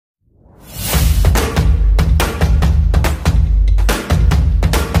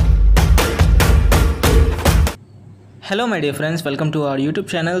Hello my dear friends, welcome to our YouTube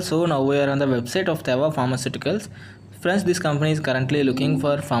channel. So now we are on the website of Teva Pharmaceuticals. Friends, this company is currently looking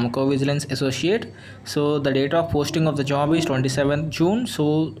for Pharmacovigilance associate. So the date of posting of the job is 27th June.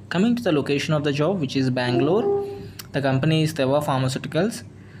 So coming to the location of the job, which is Bangalore. The company is Teva Pharmaceuticals.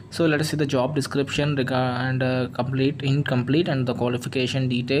 So let us see the job description and incomplete and the qualification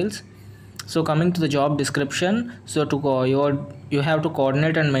details. So coming to the job description, so you have to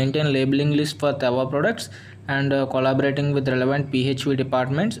coordinate and maintain labeling list for Teva products and collaborating with relevant PHV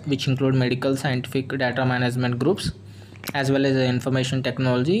departments, which include medical, scientific, data management groups, as well as information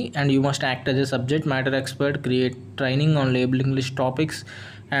technology. And you must act as a subject matter expert, create training on labeling list topics,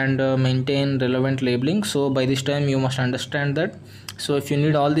 and maintain relevant labeling. So by this time you must understand that. So if you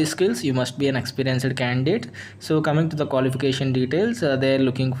need all these skills, you must be an experienced candidate. So coming to the qualification details, they are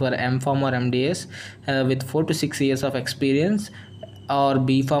looking for M.Pharm or MDS with 4 to 6 years of experience, or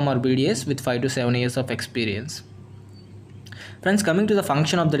B.Pharm or BDS with 5 to 7 years of experience. Friends, coming to the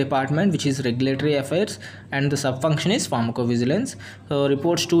function of the department, which is regulatory affairs, and the sub-function is pharmacovigilance. So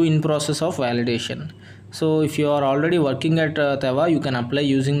reports to in process of validation. So if you are already working at Teva, you can apply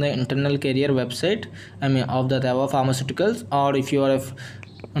using the internal career website of the Teva Pharmaceuticals, or if you are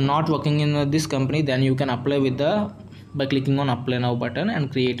not working in this company, then you can apply by clicking on apply now button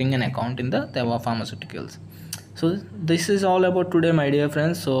and creating an account in the Teva Pharmaceuticals. So this is all about today, my dear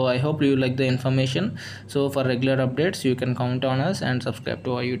friends. So I hope you like the information. So for regular updates, you can count on us and subscribe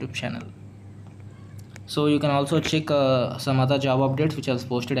to our YouTube channel. So you can also check some other job updates which I was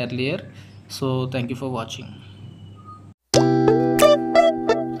posted earlier. So thank you for watching.